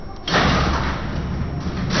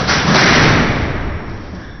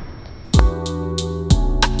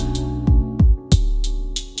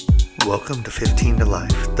Welcome to 15 to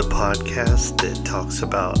Life, the podcast that talks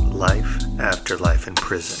about life after life in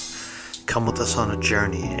prison. Come with us on a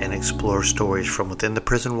journey and explore stories from within the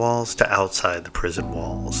prison walls to outside the prison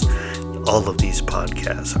walls. All of these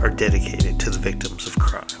podcasts are dedicated to the victims of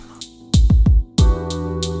crime.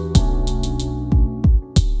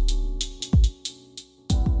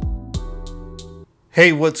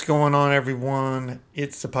 Hey, what's going on, everyone?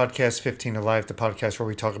 It's the podcast 15 to Life, the podcast where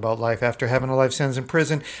we talk about life after having a life sentence in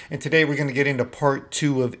prison. And today we're going to get into part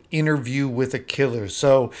 2 of Interview with a Killer.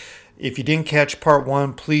 So if you didn't catch part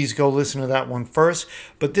 1, please go listen to that one first.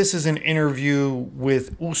 But this is an interview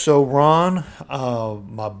with Uso Ron,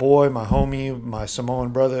 my boy, my homie, my Samoan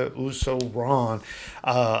brother, Uso Ron.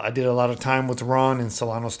 I did a lot of time with Ron in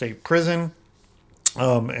Solano State Prison.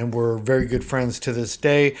 And we're very good friends to this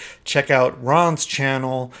day. Check out Ron's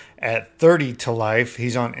channel at 30 to Life.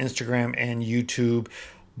 He's on Instagram and YouTube.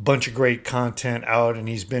 Bunch of great content out, and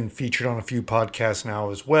he's been featured on a few podcasts now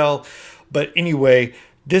as well. But anyway,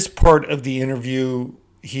 this part of the interview,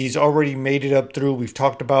 he's already made it up through. We've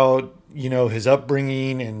talked about, his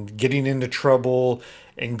upbringing and getting into trouble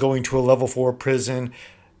and going to a level 4 prison.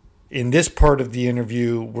 In this part of the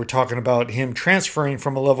interview, we're talking about him transferring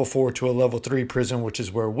from a level 4 to a level 3 prison, which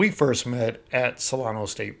is where we first met at Solano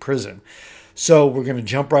State Prison. So we're going to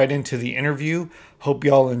jump right into the interview. Hope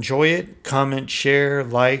y'all enjoy it. Comment, share,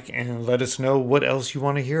 like, and let us know what else you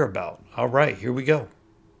want to hear about. All right, here we go.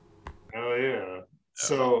 Oh, yeah.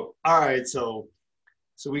 So, all right. So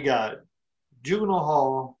we got juvenile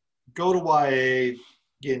hall, go to YA,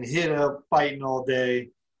 getting hit up, fighting all day.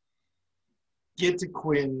 Get to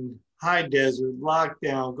Quentin, high desert,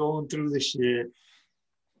 lockdown, going through the shit.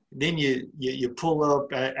 Then you pull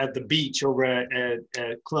up at the beach over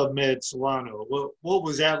at Club Med Solano. What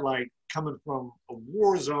was that like coming from a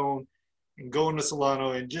war zone and going to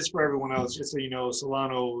Solano? And just for everyone else, just so you know,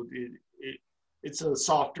 Solano, it's a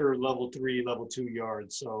softer level 3, level 2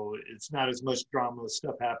 yard. So it's not as much drama,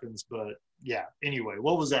 stuff happens. But yeah, anyway,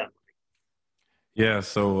 what was that like? Yeah,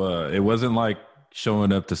 so it wasn't like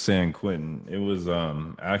showing up to San Quentin. It was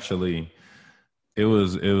actually it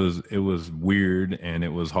was weird and it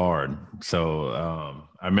was hard. So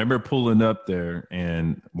I remember pulling up there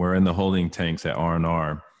and we're in the holding tanks at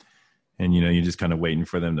R&R, and you're just kind of waiting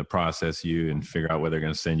for them to process you and figure out where they're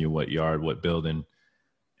going to send you, what yard, what building.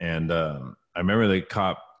 And I remember the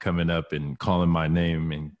cop coming up and calling my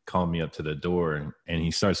name and calling me up to the door, and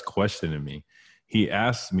he starts questioning me. He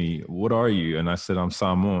asked me, "What are you?" And I said, "I'm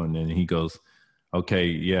Samoan." And he goes, "Okay,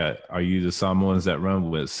 yeah. Are you the Samoans that run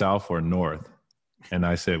with South or North?" And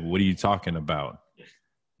I said, "What are you talking about?"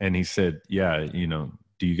 And he said, "Yeah,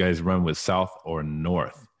 do you guys run with South or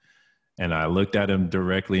North?" And I looked at him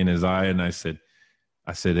directly in his eye and I said,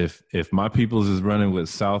 if my peoples is running with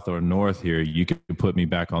South or North here, you can put me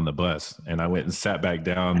back on the bus. And I went and sat back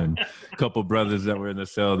down, and a couple brothers that were in the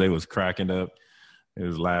cell, they was cracking up. They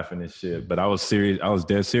was laughing and shit. But I was serious. I was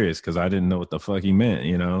dead serious because I didn't know what the fuck he meant,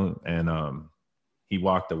 And he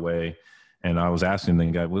walked away, and I was asking the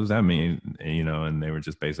guy, "What does that mean?" And they were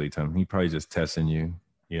just basically telling me, "He probably just testing you,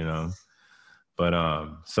 But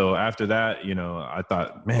so after that, I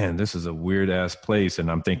thought, man, this is a weird ass place, and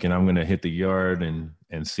I'm thinking I'm gonna hit the yard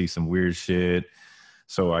and see some weird shit.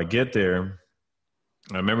 So I get there.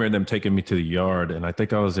 I remember them taking me to the yard, and I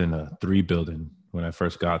think I was in a 3 building when I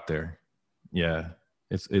first got there. Yeah.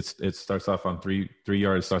 It starts off on three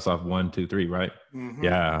yards. Starts off 1, 2, 3, right? Mm-hmm.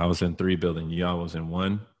 Yeah, I was in 3 building. Y'all was in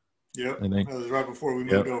 1. Yep, that was right before we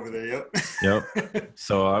moved over there. Yep.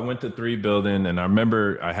 So I went to 3 building, and I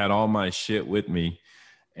remember I had all my shit with me,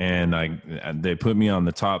 and they put me on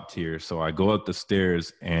the top tier. So I go up the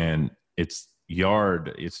stairs, and it's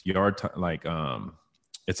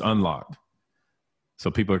unlocked.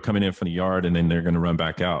 So people are coming in from the yard, and then they're going to run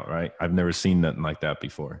back out, right? I've never seen nothing like that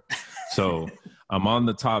before. So I'm on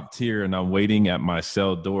the top tier, and I'm waiting at my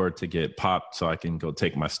cell door to get popped so I can go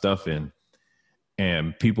take my stuff in.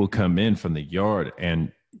 And people come in from the yard,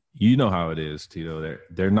 and you know how it is, Tito.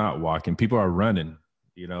 They're not walking. People are running,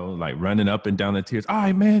 like running up and down the tiers. All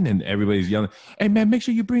right, man. And everybody's yelling, "Hey, man, make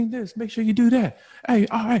sure you bring this. Make sure you do that. Hey,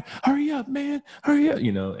 all right, hurry up, man. Hurry up."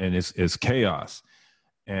 And it's chaos.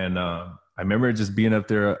 And I remember just being up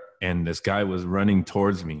there, and this guy was running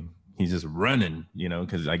towards me. He's just running,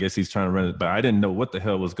 because I guess he's trying to run it. But I didn't know what the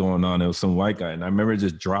hell was going on. It was some white guy. And I remember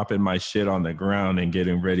just dropping my shit on the ground and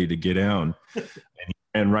getting ready to get down. And he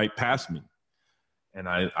ran right past me. And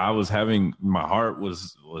I was my heart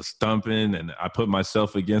was thumping, and I put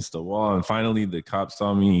myself against the wall. And finally the cop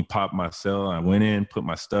saw me. He popped my cell. I went in, put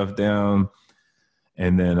my stuff down.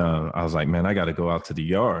 And then I was like, man, I got to go out to the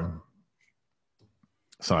yard.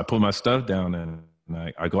 So I put my stuff down, and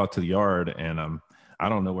I go out to the yard, and I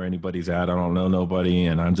don't know where anybody's at. I don't know nobody,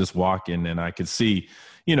 and I'm just walking, and I could see,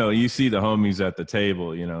 you see the homies at the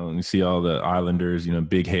table, and you see all the Islanders,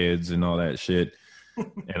 big heads and all that shit.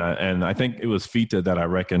 And I think it was Fita that I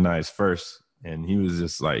recognized first, and he was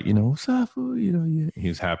just like, what's up, fool? He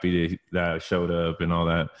was happy that I showed up and all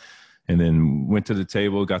that. And then went to the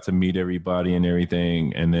table, got to meet everybody and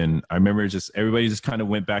everything. And then I remember everybody just kind of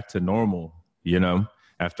went back to normal,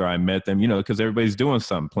 after I met them, because everybody's doing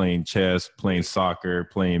something, playing chess, playing soccer,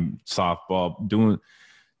 playing softball,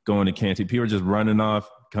 going to canteen. People are just running off,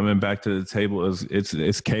 coming back to the table.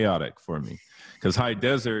 It's chaotic for me, because high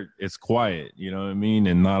desert, it's quiet, you know what I mean?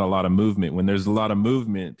 And not a lot of movement. When there's a lot of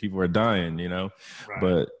movement, people are dying, Right.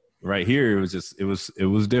 But right here, it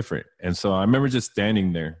was different. And so I remember just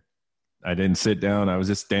standing there. I didn't sit down. I was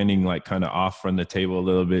just standing like kind of off from the table a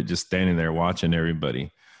little bit, just standing there watching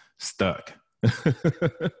everybody stuck.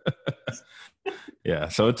 Yeah.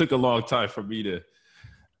 So it took a long time for me to,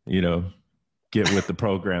 get with the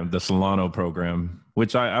program, the Solano program,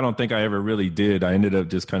 which I don't think I ever really did. I ended up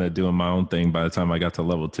just kind of doing my own thing by the time I got to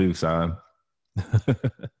level 2 side.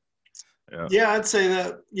 Yeah, I'd say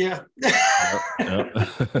that. Yeah.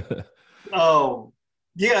 Yep. Oh,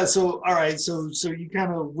 yeah. So, all right. So you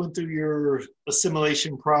kind of went through your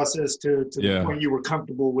assimilation process to the point you were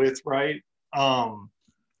comfortable with, right?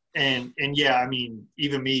 And yeah, I mean,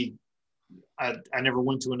 even me, I never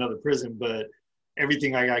went to another prison, but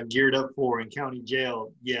everything I got geared up for in county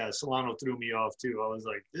jail, yeah, Solano threw me off too. I was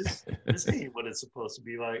like, this ain't what it's supposed to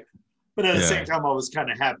be like. But at the same time, I was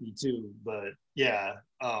kind of happy too. But yeah.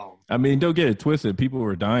 I mean, don't get it twisted. People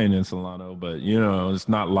were dying in Solano, but it's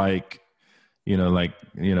not like,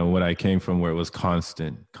 what I came from, where it was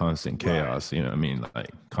constant chaos. Right. I mean,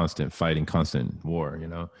 like constant fighting, constant war.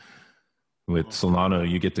 With Solano,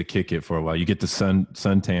 you get to kick it for a while. You get the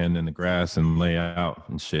suntan in the grass and lay out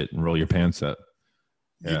and shit and roll your pants up.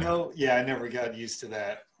 Yeah. I never got used to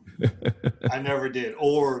that. I never did.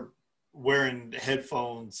 Or wearing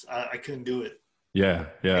headphones, I couldn't do it. Yeah.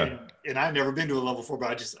 And I'd never been to a level 4,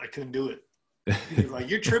 but I couldn't do it. He was like,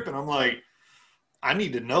 you're tripping. I'm like, I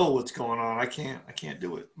need to know what's going on. I can't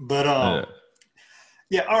do it. But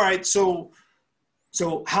yeah. All right. So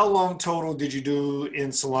how long total did you do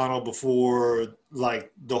in Solano before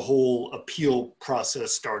like the whole appeal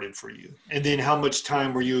process started for you? And then how much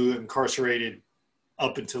time were you incarcerated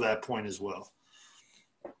up until that point as well?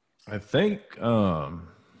 I think, man,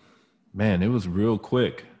 it was real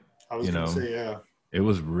quick. I was going to say, yeah. It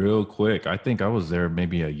was real quick. I think I was there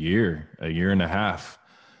maybe a year and a half.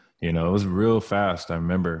 It was real fast, I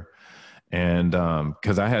remember. And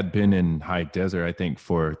because I had been in high desert, I think,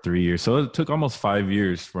 for 3 years. So it took almost 5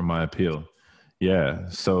 years for my appeal. Yeah.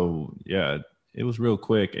 So, yeah, it was real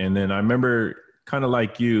quick. And then I remember kind of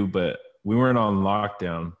like you, but we weren't on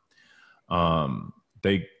lockdown.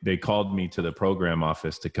 They called me to the program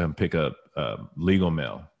office to come pick up legal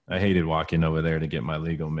mail. I hated walking over there to get my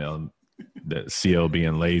legal mail. The CO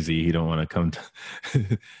being lazy, he don't want to come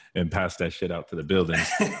and pass that shit out to the buildings.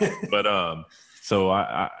 But so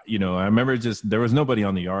I remember just there was nobody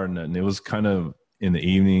on the yard, and it was kind of in the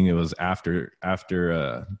evening. It was after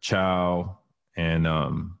chow and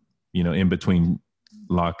in between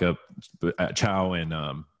lockup, chow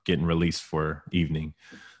and getting released for evening.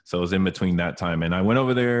 So it was in between that time, and I went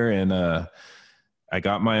over there and I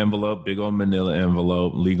got my envelope, big old manila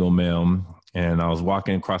envelope, legal mail. And I was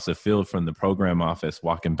walking across the field from the program office,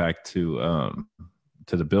 walking back to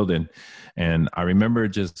the building. And I remember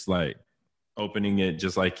just like opening it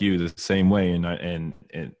just like you, the same way. And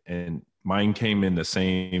mine came in the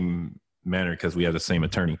same manner because we have the same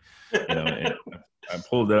attorney, and I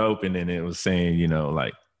pulled it open and it was saying,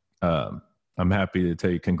 I'm happy to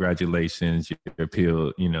tell you, congratulations, your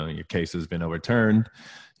appeal, your case has been overturned,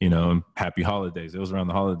 happy holidays. It was around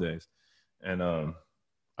the holidays. And,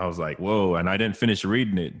 I was like, whoa. And I didn't finish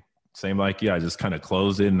reading it. Same like you. I just kind of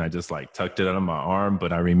closed it and I just like tucked it under my arm.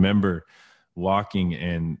 But I remember walking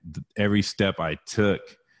and every step I took,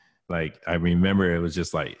 like, I remember it was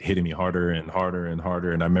just like hitting me harder and harder and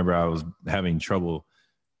harder. And I remember I was having trouble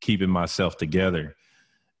keeping myself together.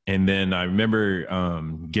 And then I remember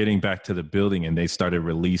getting back to the building and they started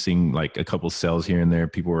releasing like a couple cells here and there.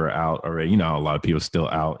 People were out already. A lot of people still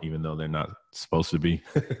out, even though they're not supposed to be.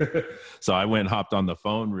 So I went and hopped on the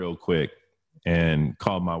phone real quick and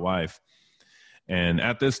called my wife. And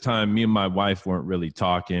at this time, me and my wife weren't really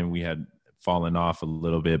talking. We had fallen off a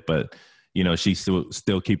little bit, but, she's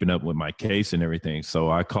still keeping up with my case and everything. So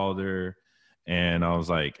I called her. And I was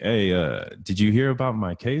like, hey, did you hear about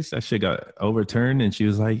my case? That shit got overturned. And she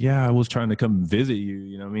was like, yeah, I was trying to come visit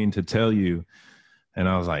you, to tell you. And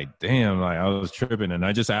I was like, damn, like I was tripping. And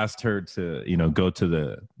I just asked her to, go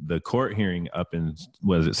to the court hearing up in,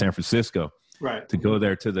 was it San Francisco? Right. To go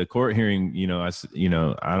there to the court hearing,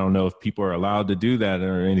 I don't know if people are allowed to do that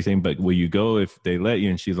or anything, but will you go if they let you?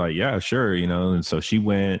 And she's like, yeah, sure. And so she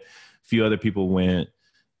went, a few other people went,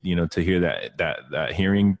 to hear that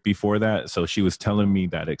hearing before that. So she was telling me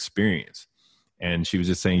that experience. And she was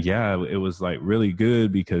just saying, yeah, it was like really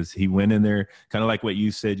good because he went in there, kind of like what you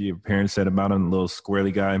said, your parents said about him, little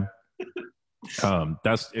squirrely guy.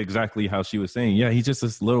 That's exactly how she was saying. Yeah, he's just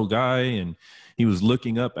this little guy. And he was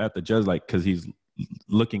looking up at the judge, like, because he's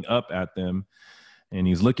looking up at them and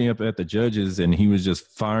he's looking up at the judges, and he was just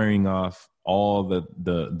firing off all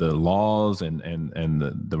the laws and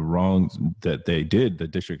the wrongs that they did, the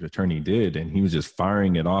district attorney did. And he was just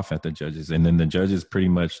firing it off at the judges. And then the judges pretty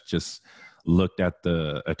much just looked at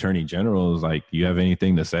the attorney general, was like, you have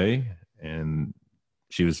anything to say? And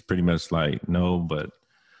she was pretty much like, no, but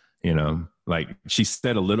like she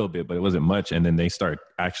said a little bit, but it wasn't much. And then they start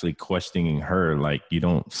actually questioning her, like, you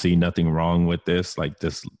don't see nothing wrong with this, like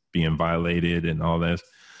this being violated and all this.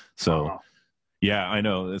 So yeah, I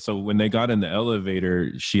know. So when they got in the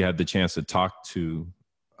elevator, she had the chance to talk to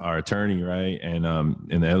our attorney, right? And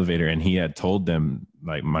in the elevator, and he had told them,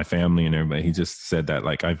 like, my family and everybody, he just said that,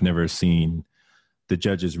 like, I've never seen the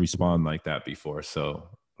judges respond like that before. So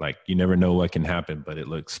like, you never know what can happen, but it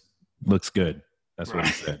looks good. That's what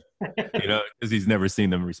he said, because he's never seen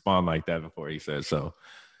them respond like that before, he said. So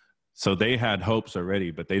they had hopes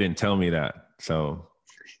already, but they didn't tell me that. So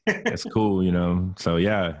it's cool, So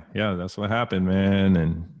yeah, that's what happened, man.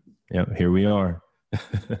 And yeah, here we are.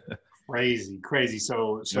 Crazy.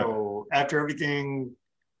 So after everything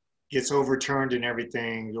gets overturned and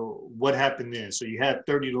everything, what happened then? So you had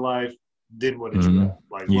 30 to life. Then what did you do?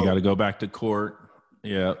 Like, you got to go back to court.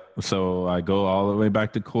 Yeah. So I go all the way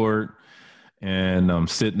back to court, and I'm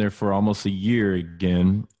sitting there for almost a year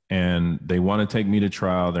again. And they want to take me to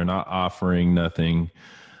trial. They're not offering nothing.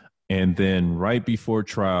 And then right before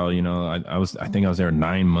trial, I think I was there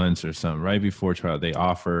 9 months or something. Right before trial, they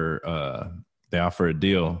offer a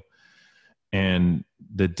deal. And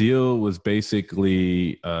the deal was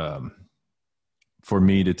basically for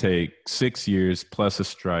me to take 6 years plus a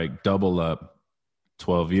strike, double up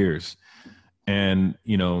 12 years. And,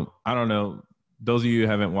 I don't know, those of you who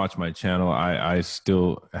haven't watched my channel, I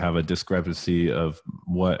still have a discrepancy of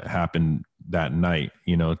what happened that night.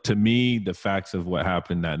 To me, the facts of what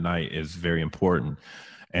happened that night is very important.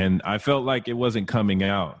 And I felt like it wasn't coming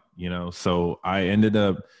out, so I ended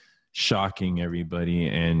up shocking everybody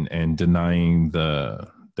and denying the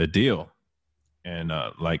deal. And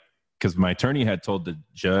because my attorney had told the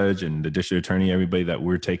judge and the district attorney, everybody, that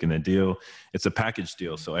we're taking the deal. It's a package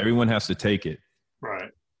deal, so everyone has to take it. Right.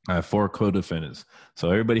 I have 4 co-defendants, so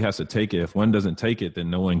everybody has to take it. If one doesn't take it, then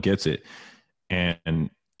no one gets it. And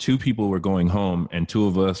 2 people were going home, and 2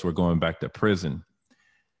 of us were going back to prison.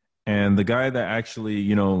 And the guy that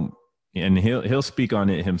actually, and he'll speak on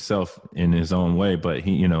it himself in his own way, but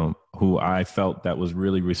he, who I felt that was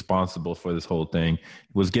really responsible for this whole thing,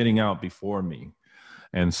 was getting out before me.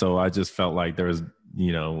 And so I just felt like there was,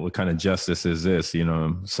 what kind of justice is this,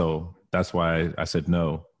 so that's why I said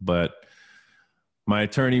no. But my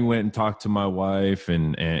attorney went and talked to my wife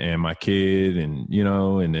and my kid, and,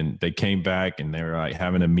 and then they came back and they were like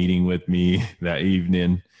having a meeting with me that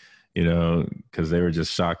evening, because they were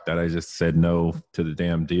just shocked that I just said no to the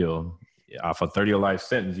damn deal off a 30 life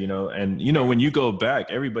sentence, and, when you go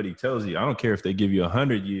back, everybody tells you, I don't care if they give you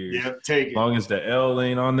 100 years, take it. As long as the L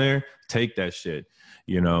ain't on there, take that shit,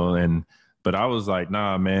 but I was like,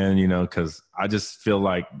 nah, man, because I just feel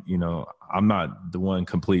like, I'm not the one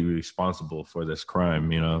completely responsible for this crime.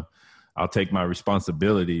 I'll take my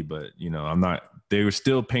responsibility, but, I'm not, they were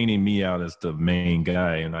still painting me out as the main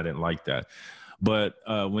guy, and I didn't like that. But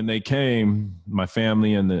when they came, my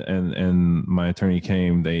family and my attorney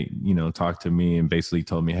came, they, talked to me and basically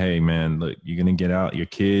told me, hey, man, look, you're going to get out, your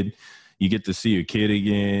kid, you get to see your kid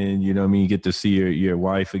again, you get to see your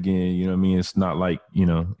wife again, It's not like,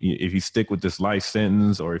 if you stick with this life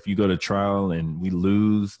sentence, or if you go to trial and we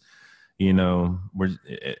lose, you got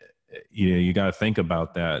to think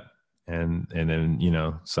about that. And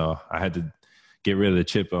then, so I had to get rid of the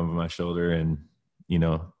chip on my shoulder, and,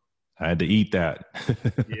 I had to eat that.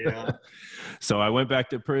 Yeah. So I went back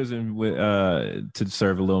to prison to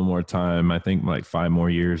serve a little more time. I think like 5 more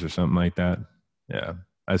years or something like that. Yeah.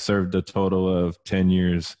 I served a total of 10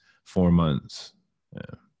 years, 4 months. Yeah.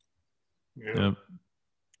 Yep.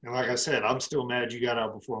 And like I said, I'm still mad you got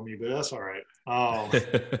out before me, but that's all right.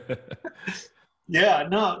 Yeah,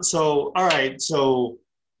 no. So, all right. So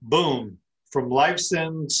boom, from life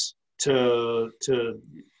sentence to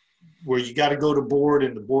where you got to go to board,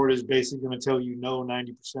 and the board is basically going to tell you no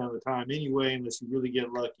 90% of the time anyway, unless you really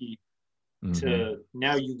get lucky, to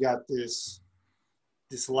now you got this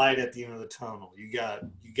light at the end of the tunnel. You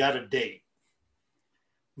got a date.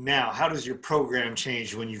 Now, how does your program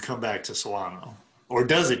change when you come back to Solano? Or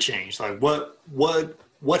does it change? Like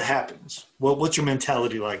what happens? What's your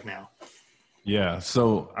mentality like now? Yeah.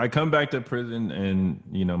 So I come back to prison, and,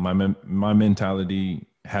 you know, my mentality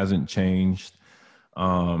hasn't changed.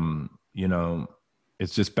 You know,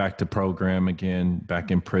 it's just back to program again,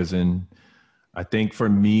 back in prison. I think for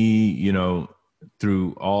me, you know,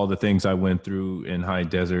 through all the things I went through in High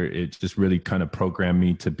Desert, it just really kind of programmed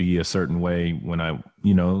me to be a certain way when I'm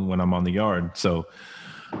on the yard. So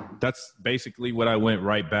that's basically what I went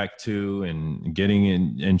right back to, and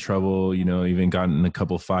getting in trouble, you know, even gotten in a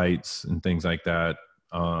couple fights and things like that.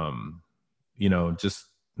 You know, just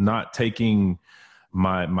not taking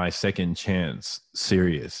my second chance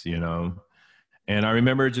serious, you know. And I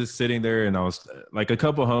remember just sitting there, and I was like, a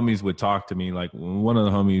couple homies would talk to me. Like one of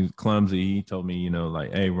the homies, Clumsy, he told me, you know,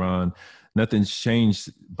 like, hey, Ron, nothing's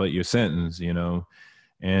changed but your sentence, you know.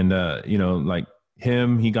 And, you know, like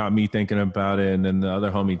him, he got me thinking about it. And then the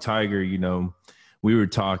other homie, Tiger, you know, we were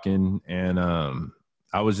talking, and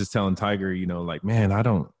I was just telling Tiger, you know, like, man, I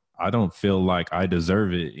don't feel like I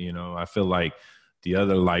deserve it. You know, I feel like the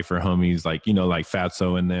other lifer homies, like, you know, like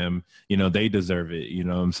Fatso and them, you know, they deserve it. You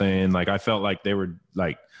know what I'm saying? Like, I felt like they were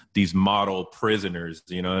like these model prisoners,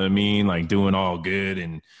 you know what I mean? Like doing all good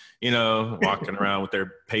and, you know, walking around with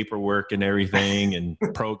their paperwork and everything and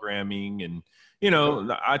programming. And, you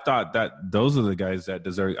know, I thought that those are the guys that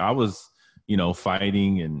deserve. I was, you know,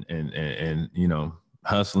 fighting and, you know,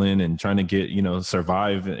 hustling and trying to get, you know,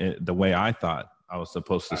 survive the way I thought I was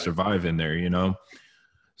supposed to survive in there, you know?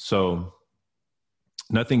 So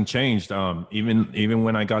nothing changed. Even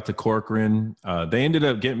when I got to Corcoran, they ended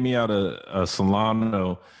up getting me out of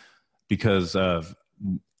Solano because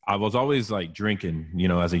I was always like drinking, you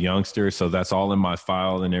know, as a youngster. So that's all in my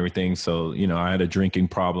file and everything. So, you know, I had a drinking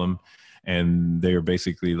problem, and they were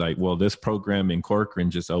basically like, well, this program in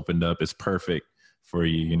Corcoran just opened up. It's perfect for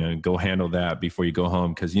you, you know, go handle that before you go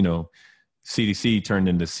home. Cause, you know, CDC turned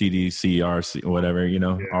into CDCRC, whatever, you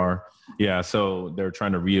know, R. Yeah. So they're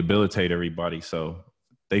trying to rehabilitate everybody. So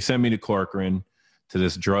they sent me to Corcoran to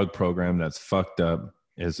this drug program that's fucked up.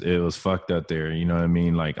 It was fucked up there. You know what I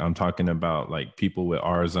mean? Like, I'm talking about like people with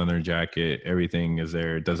R's on their jacket. Everything is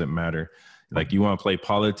there. It doesn't matter. Like, you want to play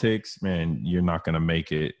politics, man, you're not going to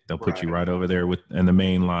make it. They'll put you right over there in the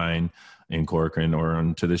main line in Corcoran or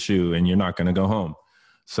onto the shoe, and you're not going to go home.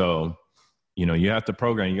 So, you know, you have to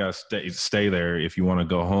program. You got to stay there if you want to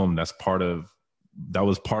go home. That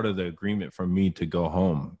was part of the agreement for me to go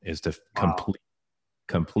home, is to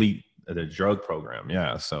complete the drug program.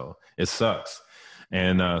 Yeah. So it sucks.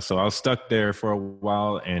 And so I was stuck there for a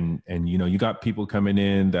while, and you know, you got people coming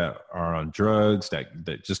in that are on drugs,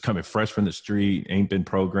 that just coming fresh from the street, ain't been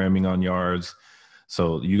programming on yards.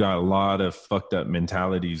 So you got a lot of fucked up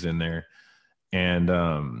mentalities in there. And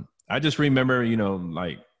I just remember, you know,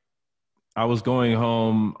 like, I was going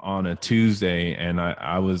home on a Tuesday, and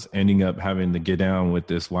I was ending up having to get down with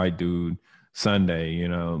this white dude Sunday, you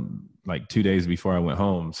know, like 2 days before I went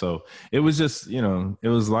home. So it was just, you know, it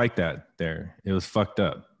was like that there. It was fucked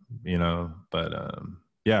up, you know, but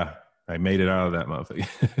yeah, I made it out of that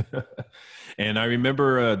motherfucker. And I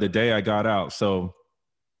remember the day I got out. So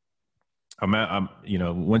I'm, you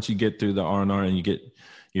know, once you get through the R&R and you get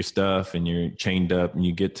your stuff and you're chained up, and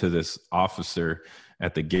you get to this officer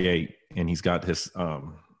at the gate, and he's got he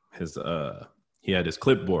had his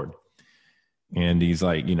clipboard, and he's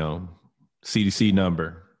like, you know, CDC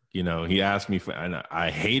number. You know, he asked me and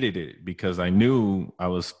I hated it because I knew I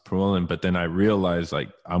was paroling, but then I realized, like,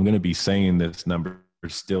 I'm going to be saying this number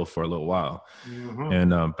still for a little while. Mm-hmm.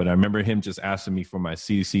 And, but I remember him just asking me for my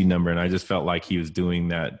CDC number, and I just felt like he was doing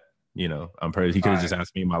that, you know, he could have just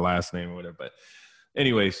asked me my last name or whatever. But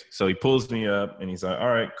anyways, so he pulls me up, and he's like, all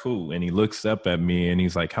right, cool. And he looks up at me, and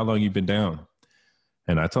he's like, how long you been down?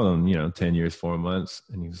 And I told him, you know, 10 years, 4 months.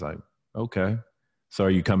 And he was like, okay. So are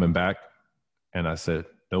you coming back? And I said,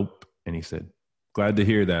 nope. And he said, glad to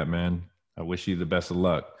hear that, man. I wish you the best of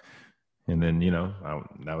luck. And then, you know,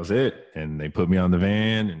 that was it. And they put me on the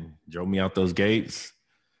van and drove me out those gates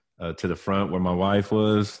to the front where my wife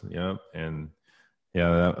was. Yep. And yeah,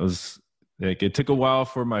 that was like, it took a while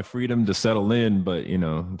for my freedom to settle in, but, you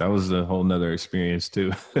know, that was a whole nother experience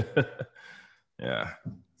too. Yeah.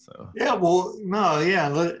 So. Yeah. Well, no. Yeah.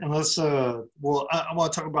 Let's I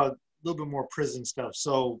want to talk about a little bit more prison stuff.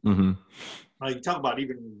 So, like, talk about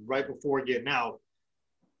even right before getting out,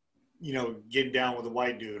 getting down with a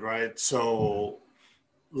white dude, right? So,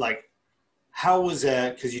 like, how was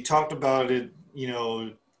that? Because you talked about it,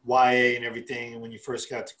 YA and everything when you first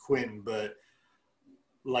got to Quentin, but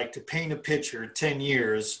like to paint a picture, 10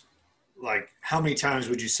 years, like how many times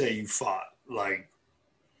would you say you fought? Like,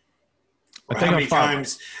 I or think how I many fought.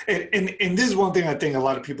 times? And this is one thing I think a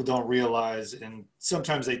lot of people don't realize, and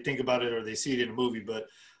sometimes they think about it or they see it in a movie, but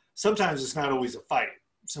sometimes it's not always a fight.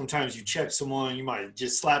 Sometimes you check someone, you might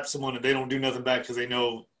just slap someone and they don't do nothing back because they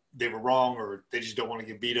know they were wrong or they just don't want to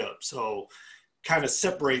get beat up. So kind of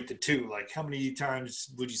separate the two. Like how many times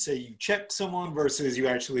would you say you checked someone versus you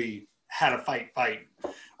actually had a fight,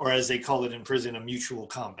 or as they call it in prison, a mutual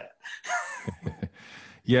combat?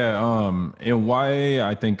 Yeah, in YA,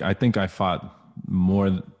 I think I fought more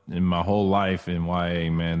in my whole life in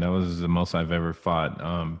YA, man. That was the most I've ever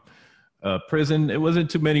fought. Prison, it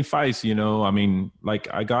wasn't too many fights, I mean, like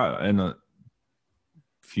I got in a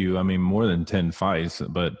few, I mean, more than 10 fights,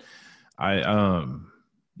 but I,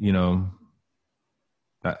 you know,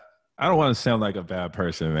 I, I don't want to sound like a bad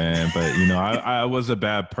person, man, but I was a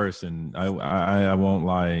bad person. I won't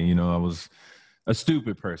lie. I was a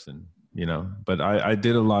stupid person, but I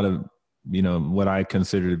did a lot of, what I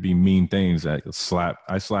consider to be mean things. I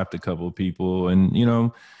slapped a couple of people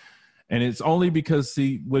and it's only because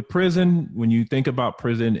see with prison, when you think about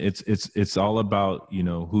prison, it's all about,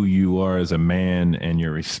 who you are as a man and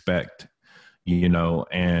your respect,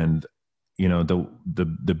 and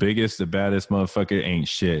the biggest, the baddest motherfucker ain't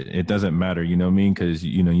shit. It doesn't matter, you know what I mean? Because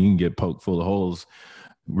you can get poked full of holes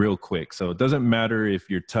real quick. So it doesn't matter if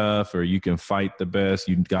you're tough or you can fight the best,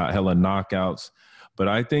 you got hella knockouts. But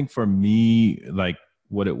I think for me, like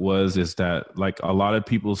what it was is that like a lot of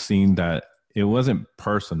people seen that it wasn't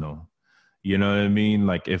personal. You know what I mean?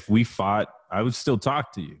 Like if we fought, I would still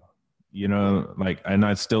talk to you, like, and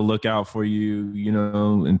I'd still look out for you,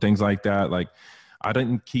 and things like that. Like I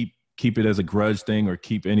didn't keep it as a grudge thing or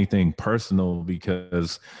keep anything personal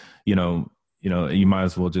because, you might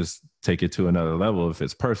as well just take it to another level if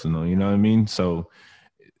it's personal, you know what I mean? So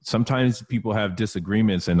sometimes people have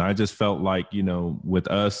disagreements and I just felt like, with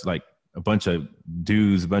us, like a bunch of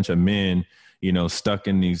dudes, a bunch of men, stuck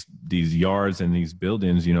in these yards and these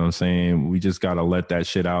buildings, you know what I'm saying? We just got to let that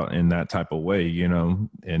shit out in that type of way,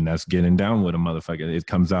 and that's getting down with a motherfucker. It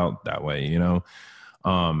comes out that way,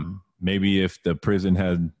 maybe if the prison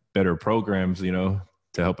had better programs, to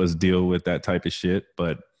help us deal with that type of shit.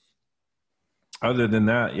 But other than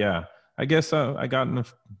that, yeah, I guess I got in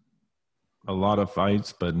a lot of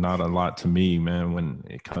fights, but not a lot to me, man,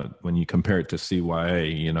 when you compare it to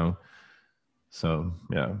CYA, So,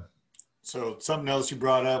 yeah. So something else you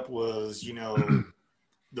brought up was,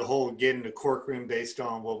 the whole getting to Corcoran based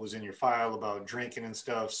on what was in your file about drinking and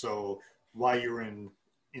stuff. So while you were in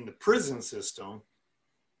the prison system,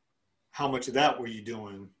 how much of that were you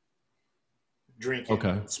doing? Drinking,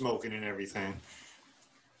 and smoking and everything.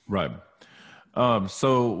 Right.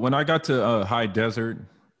 So when I got to High Desert,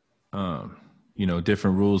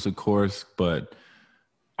 different rules, of course, but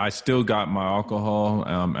I still got my alcohol.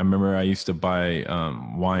 I remember I used to buy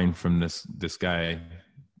wine from this guy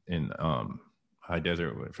in High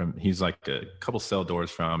Desert. He's like a couple cell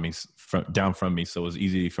doors down from me, so it was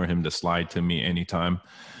easy for him to slide to me anytime.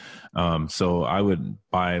 So I would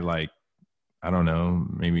buy like, I don't know,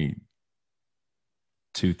 maybe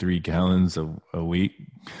 2-3 gallons a week.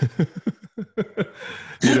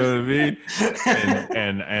 You know what I mean?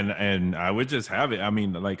 And I would just have it. I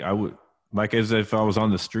mean, like I would, like as if I was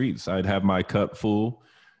on the streets, I'd have my cup full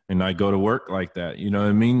and I'd go to work like that. You know what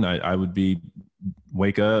I mean? I would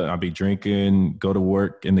wake up, I'd be drinking, go to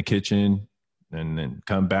work in the kitchen and then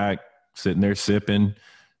come back, sitting there sipping,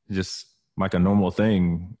 just like a normal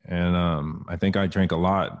thing. And I think I drank a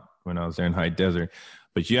lot when I was there in High Desert.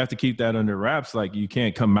 But you have to keep that under wraps. Like you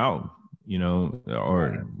can't come out,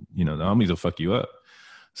 or, the homies will fuck you up.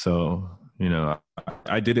 So,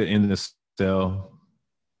 I did it in the cell.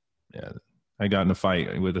 Yeah. I got in a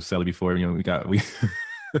fight with a cellie before, we got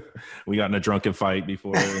in a drunken fight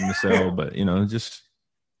before in the cell, but, just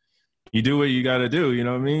you do what you got to do. You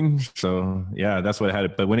know what I mean? So yeah, that's what I had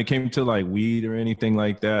it. But when it came to like weed or anything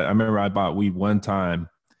like that, I remember I bought weed one time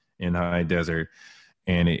in High Desert.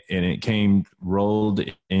 And it came rolled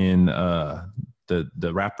in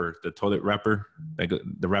the wrapper, the toilet wrapper,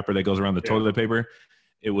 the wrapper that goes around the toilet paper.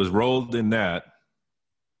 It was rolled in that.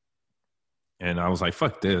 And I was like,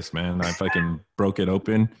 fuck this, man. I fucking broke it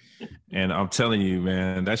open. And I'm telling you,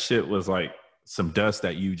 man, that shit was like some dust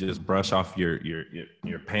that you just brush off your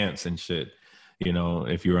pants and shit,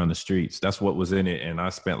 if you're on the streets. That's what was in it. And I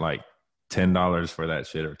spent like $10 for that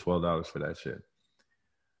shit or $12 for that shit.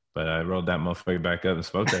 But I rolled that motherfucker back up and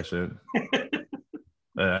smoked that shit.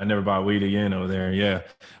 I never bought weed again over there. Yeah.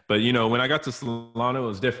 But, when I got to Solano, it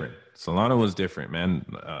was different. Solano was different, man.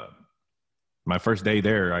 My first day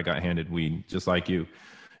there, I got handed weed, just like you.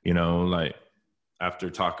 Like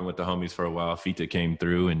after talking with the homies for a while, Fita came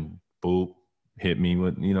through and boop, hit me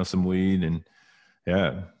with, some weed. And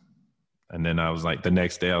yeah. And then I was like, the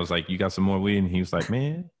next day, I was like, you got some more weed? And he was like,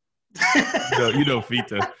 man,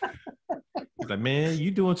 Fita. He's like, man,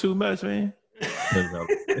 you doing too much, man.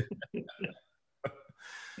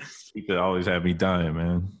 He could always have me dying,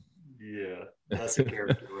 man. Yeah, that's a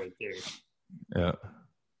character right there. Yeah.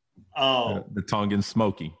 Oh, the Tongan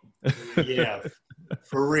Smokey. Yeah,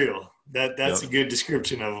 for real. That's a good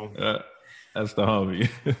description of him. That's the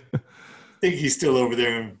homie. I think he's still over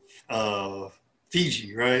there in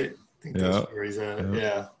Fiji, right? I think that's where he's at.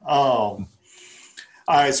 Yeah. All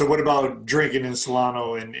right. So, what about drinking in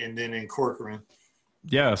Solano and then in Corcoran?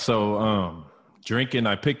 Yeah. So, drinking.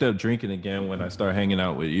 I picked up drinking again when I started hanging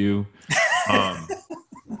out with you.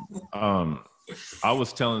 I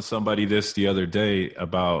was telling somebody this the other day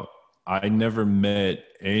about I never met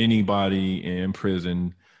anybody in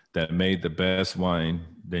prison that made the best wine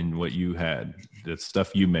than what you had, the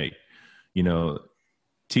stuff you make.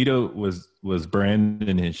 Tito was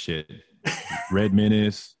branding his shit. Red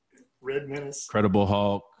Menace. Credible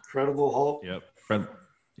Hulk. Yep.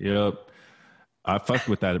 I fucked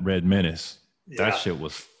with that Red Menace. Yeah. That shit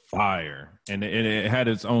was fire. And it had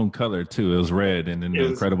its own color too. It was red, and then the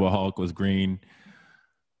Incredible Hulk was green.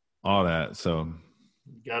 All that. So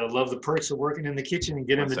you gotta love the perks of working in the kitchen and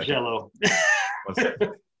getting the Jello.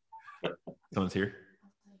 Someone's here?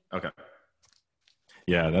 Okay.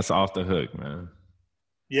 Yeah, that's off the hook, man.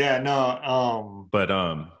 Yeah, no. But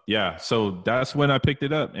yeah, so that's when I picked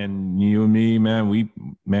it up. And you and me,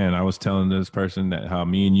 man, I was telling this person that how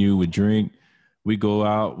me and you would drink. We'd go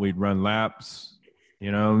out, we'd run laps,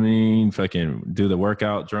 you know what I mean? Fucking do the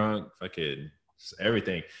workout drunk, fucking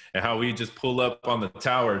everything. And how we just pull up on the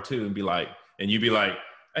tower too and be like, and you'd be like,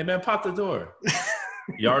 hey man, pop the door.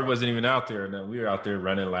 Yard wasn't even out there. And then we were out there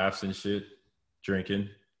running laps and shit, drinking.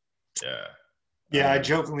 Yeah. Yeah, I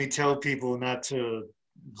jokingly tell people not to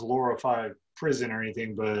glorify prison or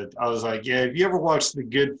anything, but I was like, yeah, if you ever watch The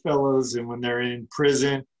Goodfellas and when they're in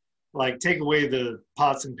prison, like take away the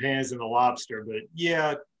pots and pans and the lobster, but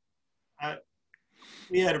yeah,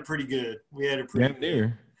 we had it pretty good.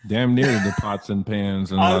 Damn near the pots and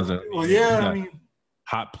pans and I mean,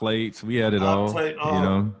 hot plates. We had it all.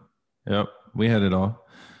 Yep, we had it all.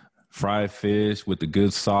 Fried fish with the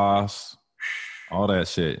good sauce, all that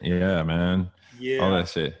shit. Yeah, man. Yeah, all that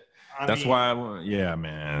shit. That's why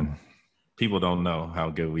man. People don't know how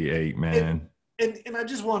good we ate, man. And I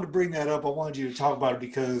just wanted to bring that up. I wanted you to talk about it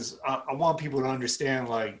because I want people to understand,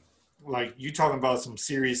 like you talking about some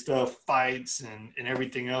serious stuff, fights and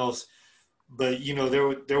everything else. But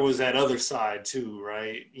there was that other side too,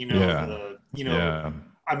 right?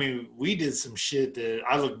 I mean, we did some shit that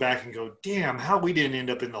I look back and go, damn, how we didn't end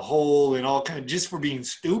up in the hole and all kind of just for being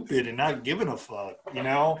stupid and not giving a fuck,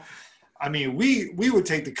 I mean, we would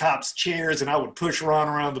take the cops' chairs and I would push Ron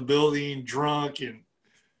around the building drunk and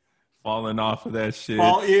falling off of that shit.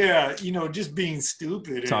 Just being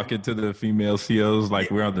stupid. Talking to the female COs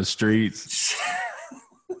like we're on the streets.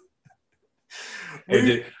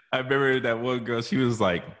 I remember that one girl, she was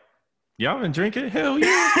like, y'all been drinking? Hell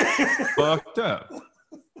yeah.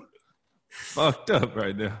 Fucked up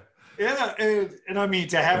right now. Yeah, and I mean,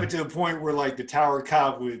 to have it to a point where like the tower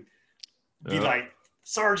cop would be like,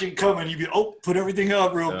 Sergeant coming, you'd be, put everything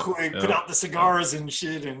up real quick, put out the cigars and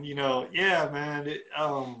shit, and man,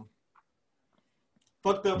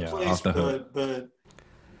 fucked up place, but.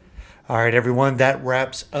 All right, everyone, that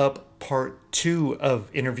wraps up part 2 of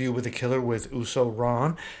Interview with a Killer with Uso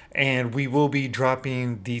Ron, and we will be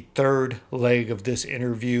dropping the third leg of this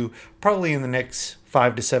interview probably in the next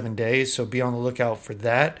 5 to 7 days, so be on the lookout for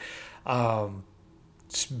that.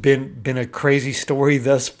 It's been a crazy story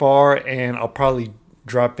thus far, and I'll probably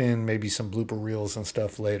drop in maybe some blooper reels and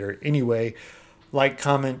stuff later. Anyway, like,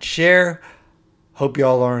 comment, share. Hope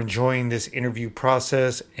y'all are enjoying this interview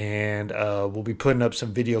process, and we'll be putting up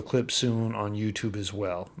some video clips soon on YouTube as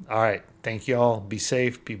well. All right. Thank y'all. Be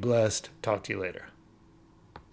safe. Be blessed. Talk to you later.